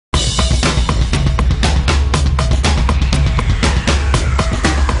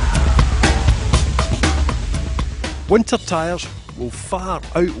Winter tyres will far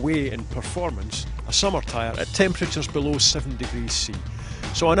outweigh in performance a summer tyre at temperatures below 7 degrees C.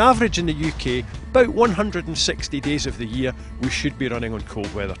 So on average in the UK, about 160 days of the year we should be running on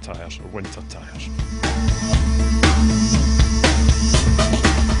cold weather tyres or winter tyres.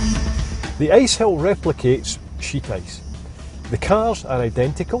 The ice hill replicates sheet ice. The cars are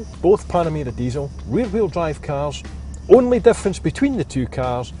identical, both Panamera diesel, rear wheel drive cars. Only difference between the two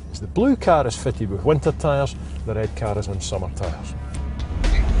cars is the blue car is fitted with winter tyres, the red car is on summer tyres.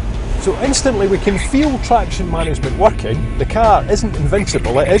 So instantly we can feel traction management working. The car isn't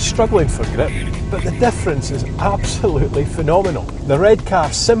invincible, it is struggling for grip, but the difference is absolutely phenomenal. The red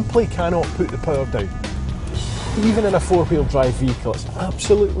car simply cannot put the power down. Even in a four-wheel drive vehicle, it's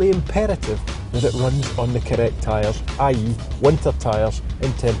absolutely imperative that it runs on the correct tyres, i.e. winter tyres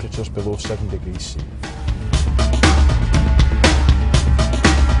in temperatures below 7 degrees C.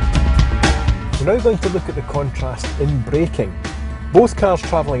 We're now going to look at the contrast in braking. Both cars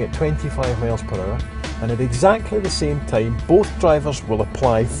travelling at 25 miles per hour, and at exactly the same time both drivers will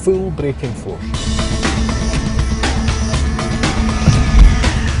apply full braking force.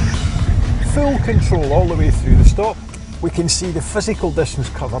 Full control all the way through the stop. We can see the physical distance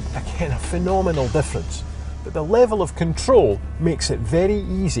covered, again a phenomenal difference. But the level of control makes it very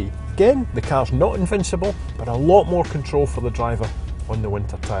easy. Again, the car's not invincible, but a lot more control for the driver on the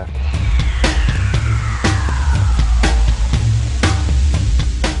winter tyre.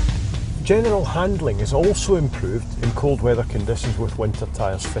 General handling is also improved in cold weather conditions with winter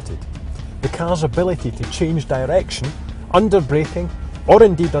tyres fitted. The car's ability to change direction, under braking, or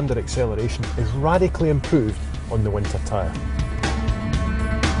indeed under acceleration is radically improved on the winter tyre.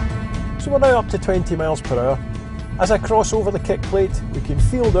 So we're now up to 20 miles per hour. As I cross over the kick plate, we can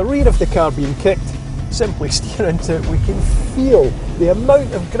feel the rear of the car being kicked. Simply steer into it, we can feel the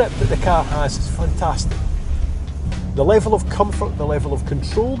amount of grip that the car has. It's fantastic. The level of comfort, the level of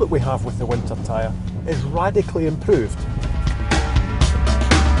control that we have with the winter tyre is radically improved.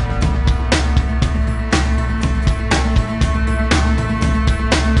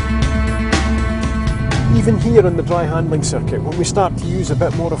 Even here on the dry handling circuit, when we start to use a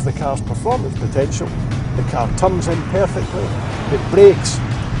bit more of the car's performance potential, the car turns in perfectly, it brakes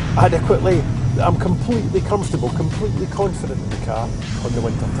adequately. I'm completely comfortable, completely confident in the car on the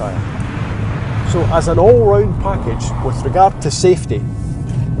winter tyre. So as an all-round package with regard to safety,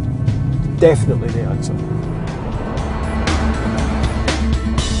 definitely the answer.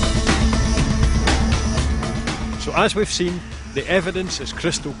 So as we've seen, the evidence is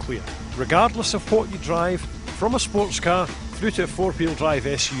crystal clear. Regardless of what you drive, from a sports car through to a four-wheel drive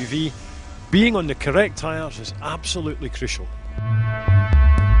SUV, being on the correct tyres is absolutely crucial.